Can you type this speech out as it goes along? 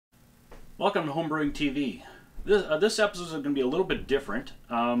Welcome to Homebrewing TV. This episode is going to be a little bit different.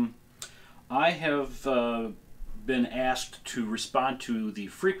 I have been asked to respond to the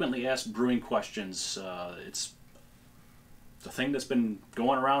frequently asked brewing questions. It's the thing that's been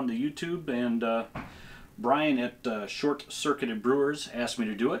going around the YouTube, and Brian at Short Circuited Brewers asked me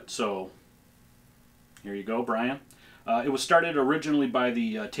to do it, so here you go, Brian. It was started originally by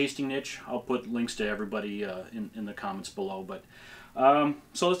the Tasting Niche. I'll put links to everybody in the comments below, but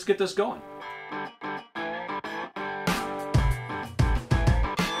so let's get this going.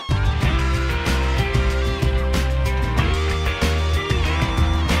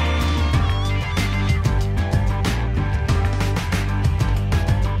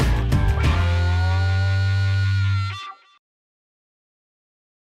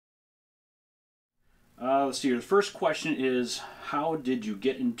 Let's see here. The first question is, how did you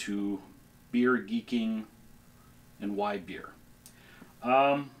get into beer geeking and why beer?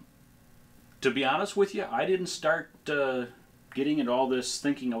 To be honest with you, I didn't start getting into all this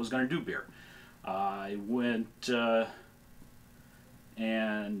thinking I was going to do beer. I went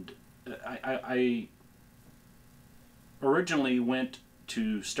and I originally went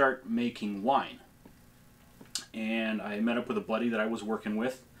to start making wine. And I met up with a buddy that I was working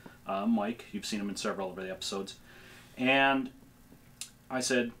with, Mike. You've seen him in several of the episodes. And I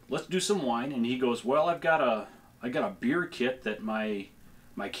said, let's do some wine. And he goes, well, I got a beer kit that my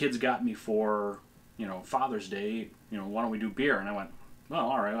kids got me for, Father's Day. Why don't we do beer? And I went, well,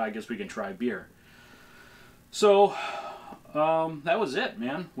 all right, I guess we can try beer. So that was it,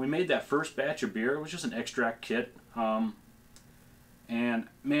 man. We made that first batch of beer. It was just an extract kit. And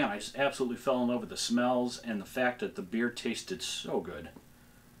man, I just absolutely fell in love with the smells and the fact that the beer tasted so good.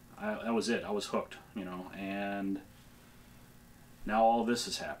 That was it. I was hooked, and now all this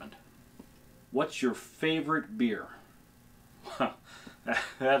has happened. What's your favorite beer?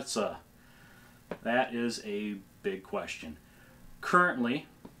 That is a big question. Currently,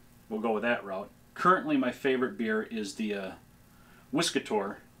 we'll go with that route. Currently, my favorite beer is the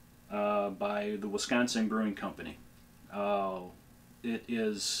Whiskator by the Wisconsin Brewing Company. It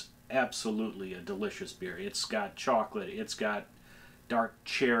is absolutely a delicious beer. It's got chocolate. It's got dark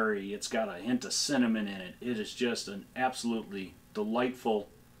cherry. It's got a hint of cinnamon in it. It is just an absolutely delightful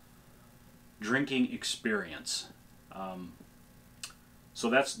drinking experience. So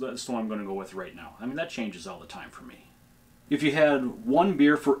that's the one I'm going to go with right now. I mean, that changes all the time for me. If you had one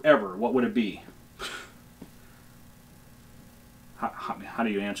beer forever, what would it be? How do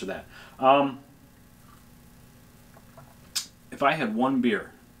you answer that? If I had one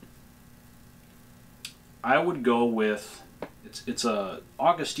beer, I would go with, it's a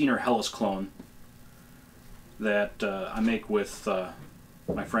Augustiner Helles clone that I make with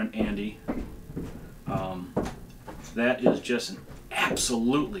my friend Andy. That is just an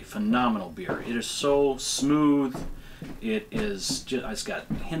absolutely phenomenal beer. It is so smooth. It is just, it's got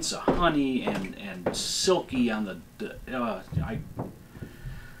hints of honey and silky on the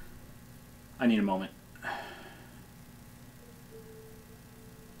I need a moment.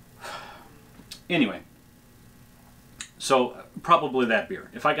 Anyway, so probably that beer.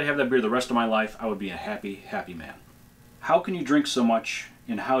 If I could have that beer the rest of my life, I would be a happy, happy man. How can you drink so much,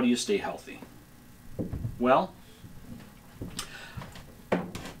 and how do you stay healthy? Well,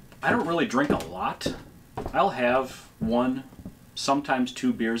 I don't really drink a lot. I'll have one, sometimes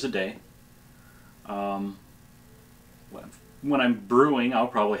two beers a day. When I'm brewing, I'll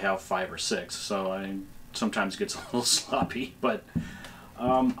probably have 5 or 6, so I sometimes gets a little sloppy, but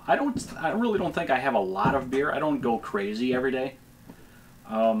I really don't think I have a lot of beer. I don't go crazy every day.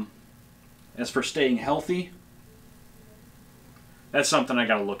 As for staying healthy, that's something I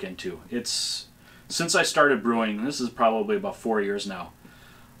got to look into. Since I started brewing, this is probably about 4 years now,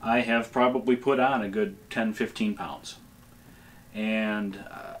 I have probably put on a good 10-15 pounds. And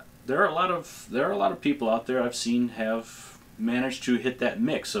there are a lot of people out there I've seen have managed to hit that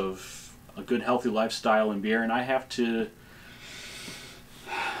mix of a good healthy lifestyle and beer, and I got to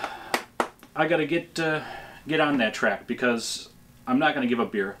get on that track, because I'm not going to give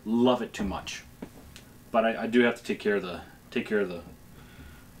up beer. Love it too much, but I do have to take care of the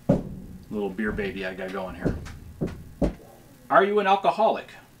little beer baby I got going here. Are you an alcoholic?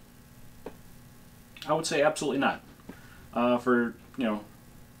 I would say absolutely not. For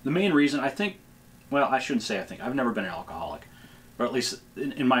the main reason, I think, well, I shouldn't say I think. I've never been an alcoholic, or at least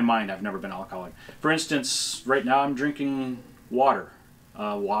in my mind, I've never been an alcoholic. For instance, right now I'm drinking water.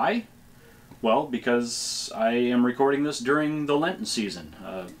 Why? Well, because I am recording this during the Lenten season.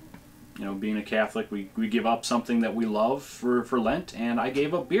 Being a Catholic, we give up something that we love for Lent, and I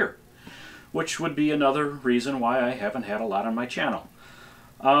gave up beer, which would be another reason why I haven't had a lot on my channel.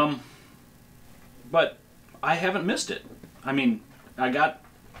 but I haven't missed it. I mean, I've got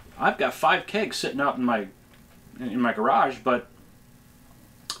 5 kegs sitting out in my garage, but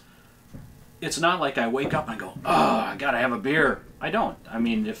it's not like I wake up and I go, oh, I gotta have a beer. I don't. I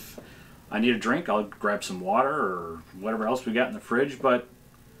mean, if I need a drink, I'll grab some water or whatever else we got in the fridge, but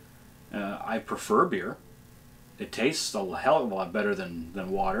I prefer beer. It tastes a hell of a lot better than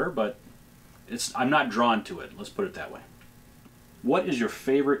water, but I'm not drawn to it. Let's put it that way. What is your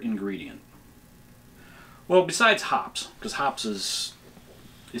favorite ingredient? Well, besides hops, because hops is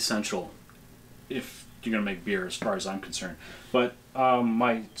essential if you're going to make beer as far as I'm concerned. But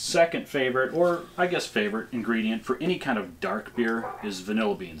my second favorite, or I guess favorite ingredient for any kind of dark beer is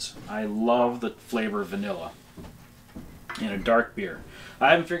vanilla beans. I love the flavor of vanilla in a dark beer.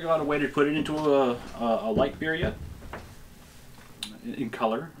 I haven't figured out a way to put it into a light beer yet in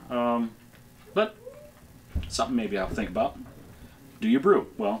color, but something maybe I'll think about. Do you brew?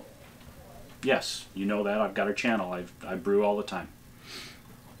 Well, yes, you know that. I've got a channel. I brew all the time.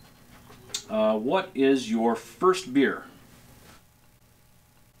 What is your first beer?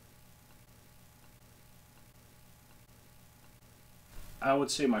 I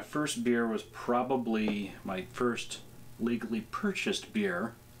would say my first beer was probably my first legally purchased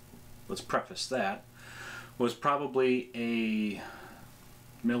beer. Let's preface that. Was probably a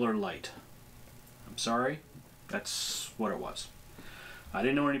Miller Lite. I'm sorry, that's what it was. I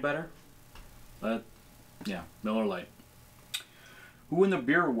didn't know any better, but yeah, Miller Lite. Who in the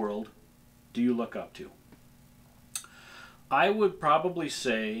beer world do you look up to? I would probably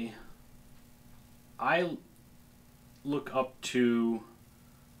say I look up to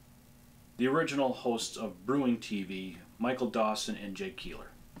the original hosts of Brewing TV, Michael Dawson and Jake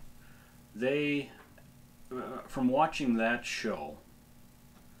Keeler. They, from watching that show,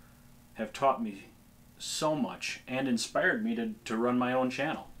 have taught me so much and inspired me to run my own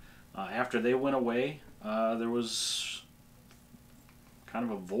channel. After they went away, there was kind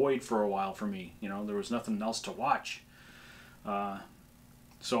of a void for a while for me. You know, there was nothing else to watch.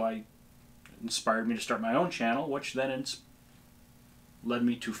 So I inspired me to start my own channel, which then led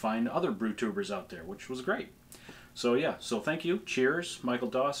me to find other BrewTubers out there, which was great. So yeah, so thank you. Cheers, Michael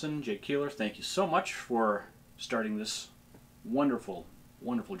Dawson, Jake Keeler. Thank you so much for starting this wonderful,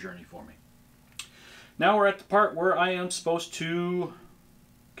 wonderful journey for me. Now we're at the part where I am supposed to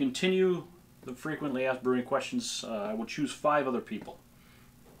continue the frequently asked brewing questions. I will choose 5 other people.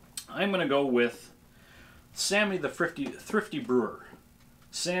 I'm going to go with Sammy the Thrifty Brewer.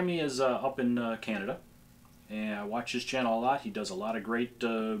 Sammy is up in Canada, and I watch his channel a lot. He does a lot of great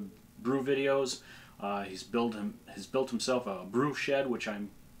brew videos. He's built himself a brew shed, which I'm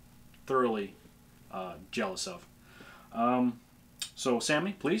thoroughly jealous of. So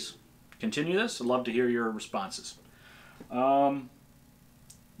Sammy, please continue this. I'd love to hear your responses. The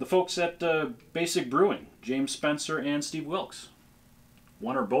folks at Basic Brewing, James Spencer and Steve Wilkes.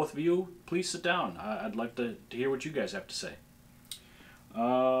 One or both of you, please sit down. I'd like to hear what you guys have to say.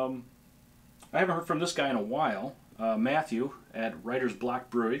 I haven't heard from this guy in a while. Matthew at Writer's Block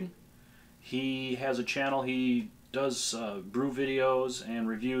Brewing. He has a channel. He does brew videos and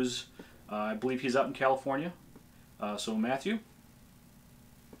reviews. I believe he's out in California. So Matthew,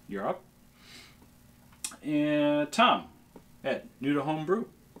 you're up. And Tom at New to Home Brew.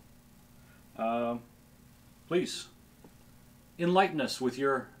 Please enlighten us with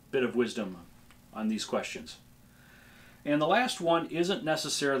your bit of wisdom on these questions. And the last one isn't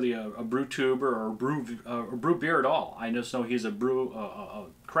necessarily a BrewTuber or a brew beer at all. I just know he's a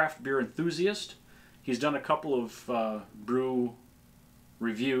craft beer enthusiast. He's done a couple of brew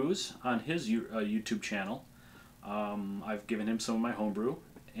reviews on his YouTube channel. I've given him some of my homebrew.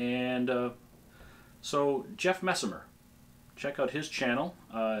 And so Jeff Messimer, check out his channel.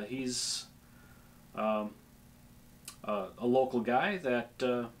 He's a local guy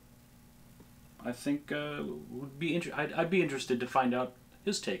that I think would be I'd be interested to find out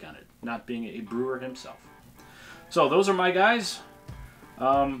his take on it, not being a brewer himself. So those are my guys.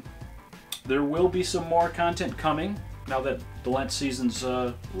 There will be some more content coming now that the Lent season's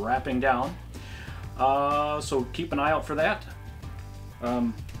wrapping down. So keep an eye out for that.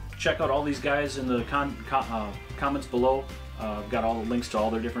 Check out all these guys in the comments below. I've got all the links to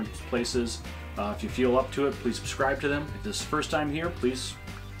all their different places. If you feel up to it, please subscribe to them. If this is the first time here, please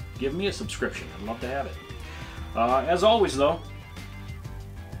give me a subscription. I'd love to have it. As always, though,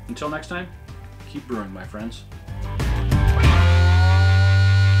 until next time, keep brewing, my friends.